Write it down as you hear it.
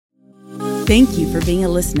Thank you for being a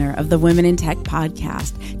listener of the Women in Tech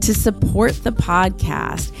podcast. To support the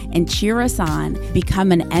podcast and cheer us on,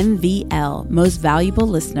 become an MVL, Most Valuable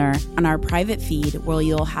Listener, on our private feed where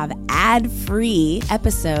you'll have ad-free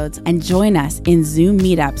episodes and join us in Zoom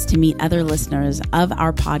meetups to meet other listeners of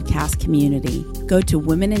our podcast community. Go to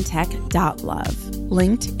womenintech.love,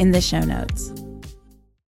 linked in the show notes.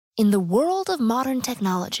 In the world of modern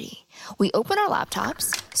technology, we open our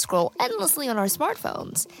laptops, scroll endlessly on our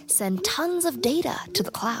smartphones, send tons of data to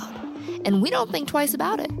the cloud, and we don't think twice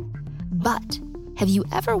about it. But have you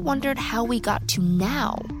ever wondered how we got to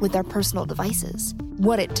now with our personal devices?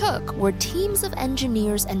 What it took were teams of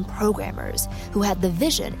engineers and programmers who had the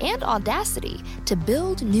vision and audacity to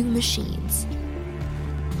build new machines.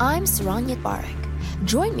 I'm Saranyat Barak.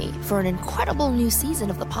 Join me for an incredible new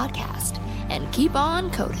season of the podcast and keep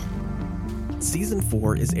on coding. Season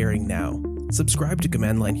 4 is airing now. Subscribe to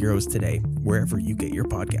Command Line Heroes today, wherever you get your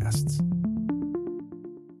podcasts.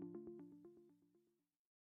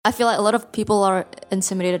 I feel like a lot of people are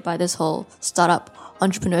intimidated by this whole startup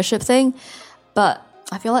entrepreneurship thing, but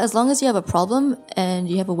I feel like as long as you have a problem and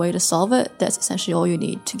you have a way to solve it, that's essentially all you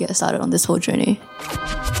need to get started on this whole journey.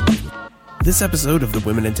 This episode of the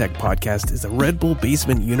Women in Tech podcast is a Red Bull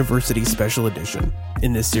Basement University Special Edition.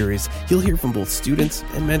 In this series, you'll hear from both students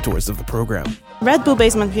and mentors of the program. Red Bull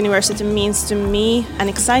Basement University means to me an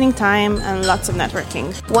exciting time and lots of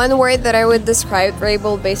networking. One word that I would describe Red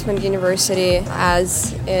Bull Basement University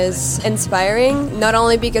as is inspiring, not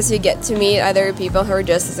only because you get to meet other people who are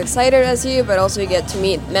just as excited as you, but also you get to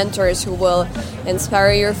meet mentors who will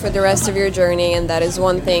inspire you for the rest of your journey, and that is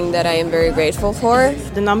one thing that I am very grateful for.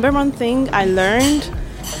 The number one thing I learned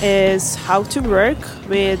is how to work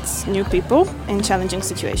with new people in challenging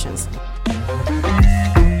situations.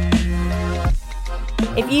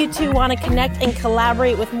 If you too want to connect and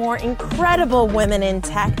collaborate with more incredible women in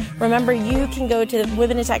tech, remember you can go to the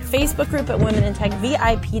Women in Tech Facebook group at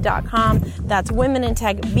womenintechvip.com. That's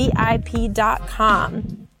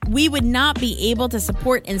womenintechvip.com. We would not be able to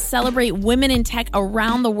support and celebrate women in tech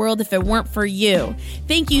around the world if it weren't for you.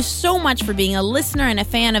 Thank you so much for being a listener and a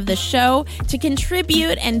fan of the show. To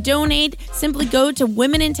contribute and donate, simply go to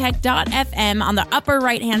womenintech.fm on the upper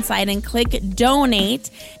right-hand side and click Donate,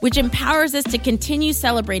 which empowers us to continue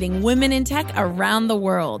celebrating women in tech around the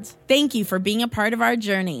world. Thank you for being a part of our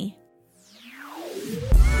journey.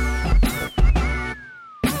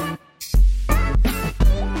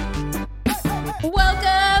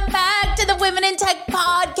 Welcome back to the Women in Tech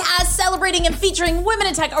podcast, celebrating and featuring women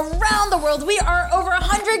in tech around the world. We are over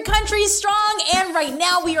 100 countries strong, and right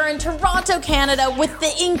now we are in Toronto, Canada, with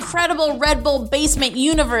the incredible Red Bull Basement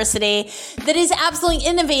University that is absolutely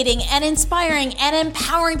innovating and inspiring and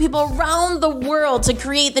empowering people around the world to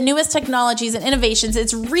create the newest technologies and innovations.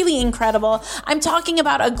 It's really incredible. I'm talking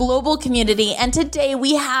about a global community, and today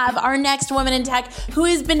we have our next woman in tech who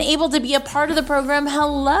has been able to be a part of the program.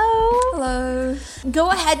 Hello. Hello. Go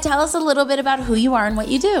ahead, tell us a little bit about who you are and what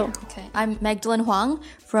you do. Okay, I'm Magdalene Huang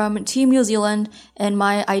from Team New Zealand, and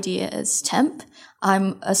my idea is TEMP.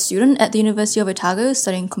 I'm a student at the University of Otago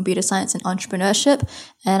studying computer science and entrepreneurship,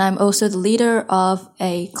 and I'm also the leader of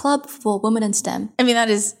a club for women in STEM. I mean, that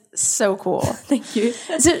is so cool. Thank you.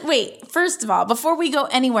 So wait, first of all, before we go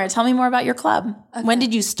anywhere, tell me more about your club. Okay. When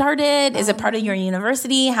did you start it? Is it part of your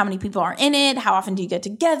university? How many people are in it? How often do you get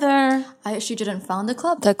together? I actually didn't found the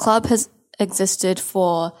club. The club has existed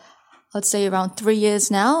for, let's say, around 3 years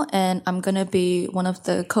now, and I'm going to be one of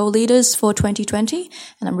the co-leaders for 2020,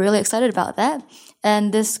 and I'm really excited about that.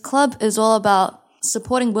 And this club is all about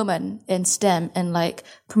supporting women in STEM and like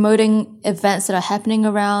promoting events that are happening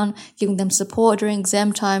around, giving them support during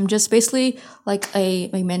exam time, just basically like a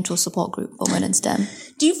mental support group for women in STEM.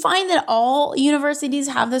 Do you find that all universities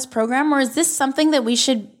have this program, or is this something that we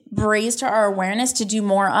should raise to our awareness to do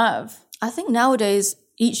more of? I think nowadays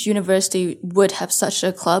each university would have such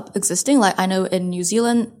a club existing. Like I know in New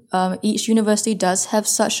Zealand, each university does have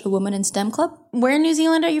such a women in STEM club. Where in New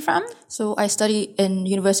Zealand are you from? So I study in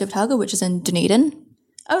University of Otago, which is in Dunedin.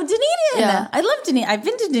 Oh, Dunedin. Yeah. I love Dunedin. I've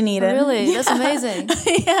been to Dunedin. Oh, really? Yeah. That's amazing.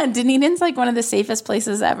 Yeah, Dunedin's like one of the safest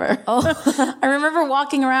places ever. Oh. I remember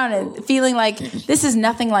walking around and feeling like this is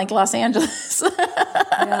nothing like Los Angeles.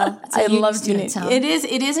 Yeah, I love Dunedin.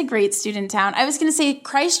 It is a great student town. I was going to say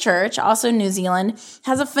Christchurch, also New Zealand,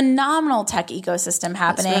 has a phenomenal tech ecosystem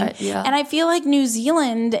happening. That's right, yeah. And I feel like New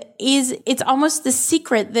Zealand it's almost the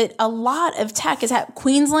secret that a lot of tech is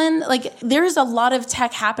Queensland, like there's a lot of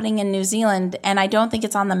tech happening in New Zealand, and I don't think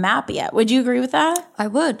it's on the map yet. Would you agree with that? I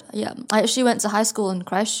would, yeah. I actually went to high school in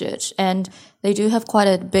Christchurch, and they do have quite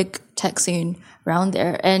a big tech scene around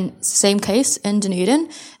there. And same case in Dunedin.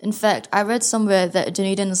 In fact, I read somewhere that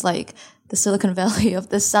Dunedin is like the Silicon Valley of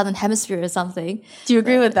the Southern Hemisphere or something. Do you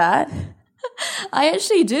agree with that? I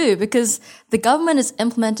actually do, because the government is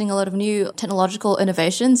implementing a lot of new technological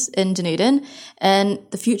innovations in Dunedin, and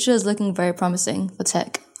the future is looking very promising for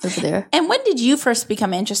tech over there. And when did you first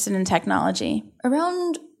become interested in technology?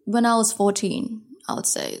 Around when I was 14, I would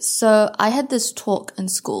say. So I had this talk in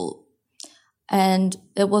school, and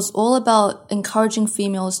it was all about encouraging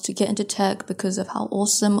females to get into tech because of how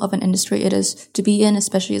awesome of an industry it is to be in,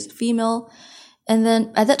 especially as a female. And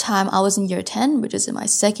then at that time, I was in year 10, which is in my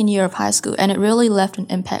second year of high school, and it really left an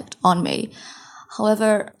impact on me.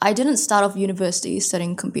 However, I didn't start off university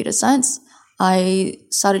studying computer science. I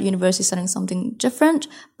started university studying something different,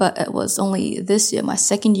 but it was only this year, my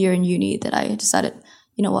second year in uni, that I decided,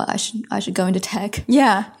 you know what, I should go into tech.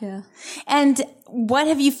 Yeah. Yeah. And what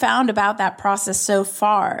have you found about that process so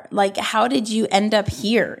far? Like, how did you end up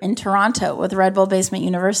here in Toronto with Red Bull Basement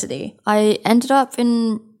University? I ended up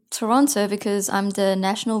in Toronto because I'm the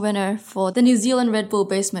national winner for the New Zealand Red Bull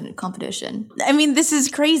Basement competition. I mean, this is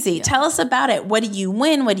crazy. Yeah. Tell us about it. What do you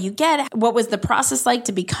win? What do you get? What was the process like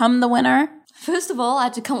to become the winner? First of all, I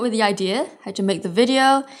had to come up with the idea, I had to make the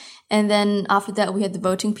video, and then after that we had the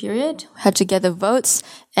voting period, had to gather votes,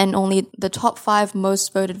 and only the top 5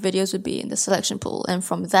 most voted videos would be in the selection pool, and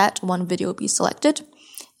from that, one video would be selected.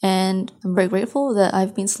 And I'm very grateful that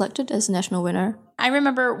I've been selected as a national winner. I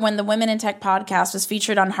remember when the Women in Tech podcast was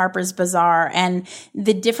featured on Harper's Bazaar, and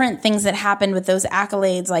the different things that happened with those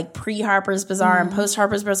accolades, like pre-Harper's Bazaar and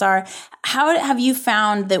post-Harper's Bazaar. How have you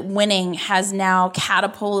found that winning has now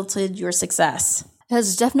catapulted your success? It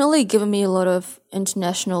has definitely given me a lot of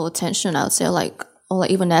international attention, I would say, or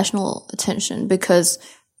even national attention, because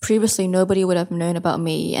previously nobody would have known about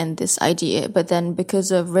me and this idea, but then because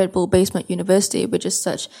of Red Bull Basement University, which is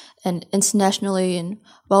such an internationally and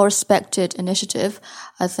well-respected initiative,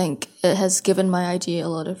 I think it has given my idea a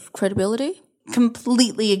lot of credibility.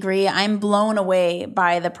 Completely agree. I'm blown away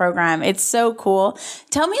by the program. It's so cool.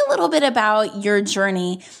 Tell me a little bit about your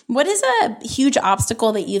journey. What is a huge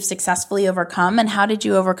obstacle that you've successfully overcome, and how did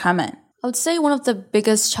you overcome it? I would say one of the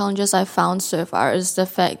biggest challenges I've found so far is the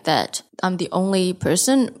fact that I'm the only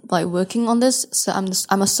person working on this. So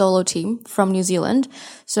I'm a solo team from New Zealand.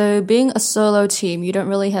 So being a solo team, you don't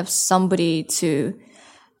really have somebody to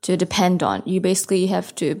depend on. You basically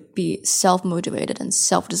have to be self-motivated and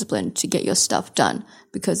self-disciplined to get your stuff done,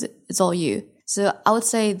 because it's all you. So I would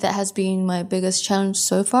say that has been my biggest challenge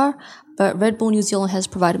so far. But Red Bull New Zealand has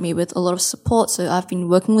provided me with a lot of support, so I've been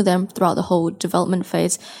working with them throughout the whole development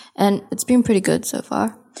phase, and it's been pretty good so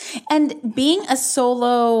far. And being a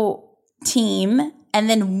solo team and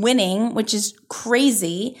then winning, which is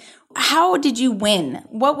crazy, how did you win?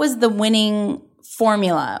 What was the winning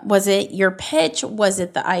formula? Was it your pitch? Was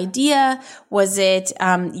it the idea? Was it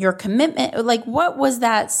your commitment? Like, what was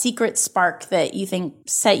that secret spark that you think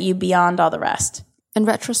set you beyond all the rest? In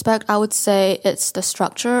retrospect, I would say it's the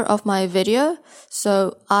structure of my video.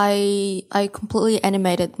 So I completely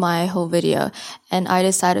animated my whole video, and I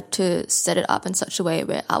decided to set it up in such a way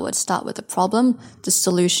where I would start with the problem, the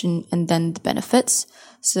solution, and then the benefits.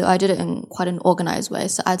 So I did it in quite an organized way.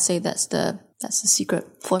 So I'd say that's the secret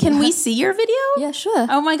formula. Can we see your video? Yeah, sure.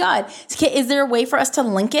 Oh my God. Is there a way for us to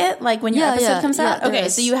link it? Like when your episode comes out? Okay,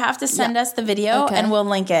 so you have to send us the video and we'll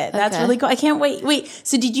link it. That's really cool. I can't wait. Wait,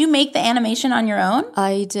 so did you make the animation on your own?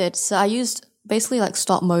 I did. So I used basically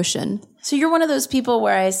stop motion. So you're one of those people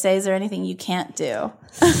where I say, is there anything you can't do?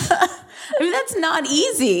 I mean, that's not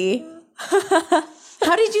easy.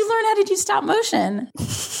 How did you learn how to do stop motion?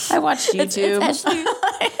 I watched YouTube. It's actually...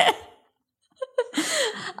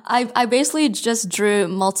 I basically just drew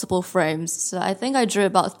multiple frames. So I think I drew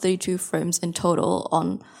about 32 frames in total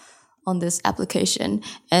on this application.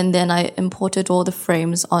 And then I imported all the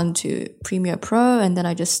frames onto Premiere Pro, and then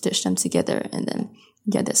I just stitched them together. And then,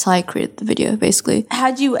 that's how I created the video, basically.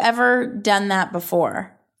 Had you ever done that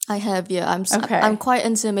before? I have, yeah. I'm quite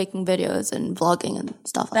into making videos and vlogging and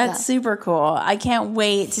stuff like that. That's super cool. I can't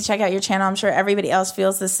wait to check out your channel. I'm sure everybody else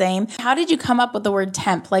feels the same. How did you come up with the word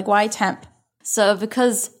temp? Like, why temp? So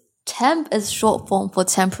because temp is short form for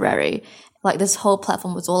temporary, this whole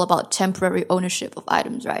platform was all about temporary ownership of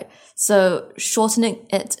items, right? So shortening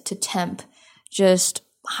it to temp just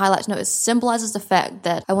highlights, it symbolizes the fact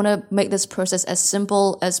that I want to make this process as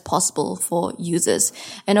simple as possible for users.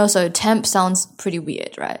 And also temp sounds pretty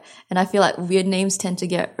weird, right? And I feel like weird names tend to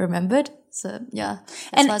get remembered. So yeah,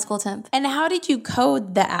 that's why it's called temp. And how did you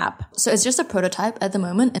code the app? So it's just a prototype at the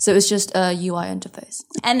moment. So it's just a UI interface.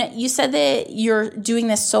 And you said that you're doing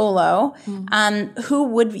this solo. Who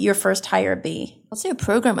would your first hire be? I'll say a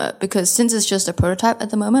programmer, because since it's just a prototype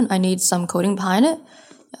at the moment, I need some coding behind it.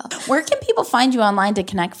 Yeah. Where can people find you online to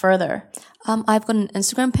connect further? I've got an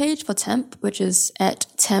Instagram page for Temp, which is at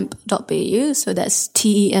temp.bu. So that's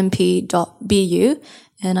temp.bu.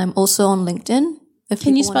 And I'm also on LinkedIn.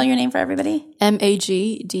 Can you spell your name for everybody?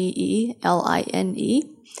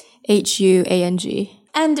 MAGDELINEHUANG.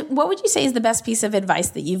 And what would you say is the best piece of advice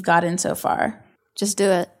that you've gotten so far? Just do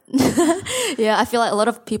it. Yeah, I feel like a lot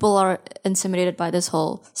of people are intimidated by this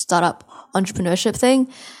whole startup entrepreneurship thing.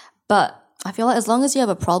 But I feel like as long as you have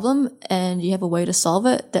a problem and you have a way to solve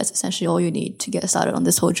it, that's essentially all you need to get started on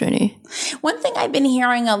this whole journey. One thing I've been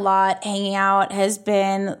hearing a lot hanging out has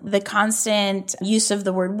been the constant use of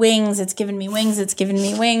the word wings. It's given me wings. It's given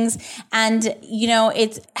me wings. And,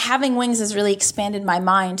 it's having wings has really expanded my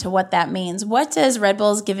mind to what that means. What does Red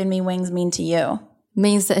Bull's given me wings mean to you?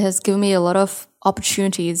 Means that it has given me a lot of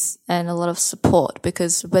opportunities and a lot of support,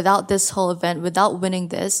 because without this whole event, without winning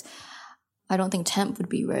this, I don't think Temp would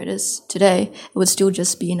be where it is today. It would still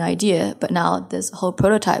just be an idea, but now there's a whole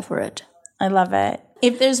prototype for it. I love it.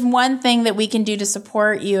 If there's one thing that we can do to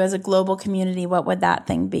support you as a global community, what would that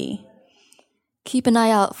thing be? Keep an eye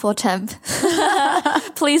out for Temp.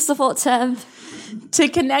 Please support Temp. To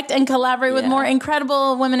connect and collaborate with more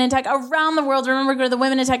incredible women in tech around the world, remember, go to the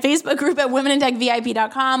Women in Tech Facebook group at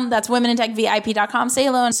womenintechvip.com. That's womenintechvip.com. Say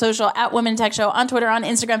hello on social at Women in Tech Show, on Twitter, on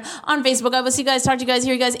Instagram, on Facebook. I will see you guys, talk to you guys,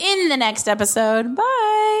 hear you guys in the next episode.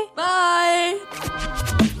 Bye. Bye.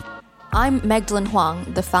 I'm Magdalene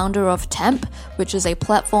Huang, the founder of Temp, which is a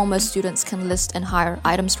platform where students can list and hire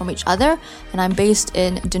items from each other, and I'm based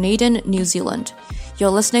in Dunedin, New Zealand. You're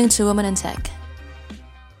listening to Women in Tech.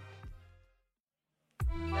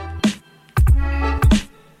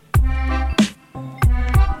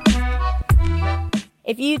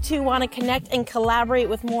 If you too want to connect and collaborate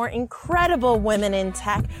with more incredible women in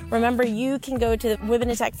tech, remember you can go to the Women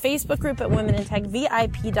in Tech Facebook group at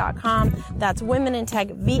womenintechvip.com. That's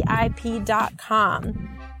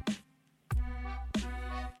womenintechvip.com.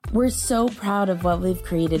 We're so proud of what we've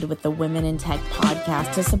created with the Women in Tech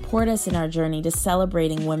podcast. To support us in our journey to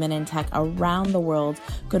celebrating women in tech around the world,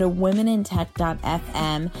 go to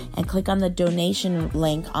womenintech.fm and click on the donation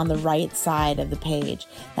link on the right side of the page.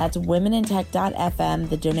 That's womenintech.fm.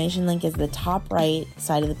 The donation link is the top right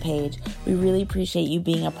side of the page. We really appreciate you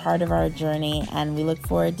being a part of our journey, and we look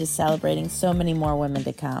forward to celebrating so many more women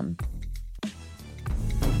to come.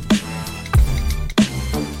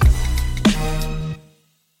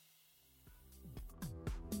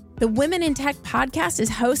 The Women in Tech podcast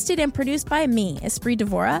is hosted and produced by me, Esprit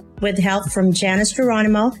Devora, with help from Janice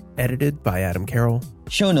Geronimo. Edited by Adam Carroll.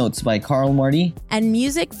 Show notes by Carl Marty. And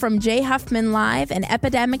music from Jay Huffman Live and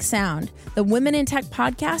Epidemic Sound. The Women in Tech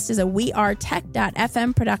podcast is a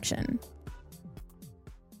wearetech.fm production.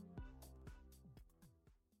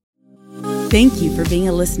 Thank you for being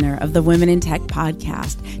a listener of the Women in Tech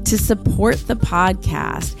podcast. To support the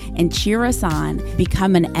podcast and cheer us on,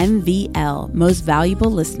 become an MVL, Most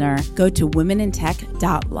Valuable Listener, go to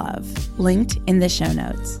womenintech.love, linked in the show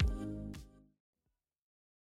notes.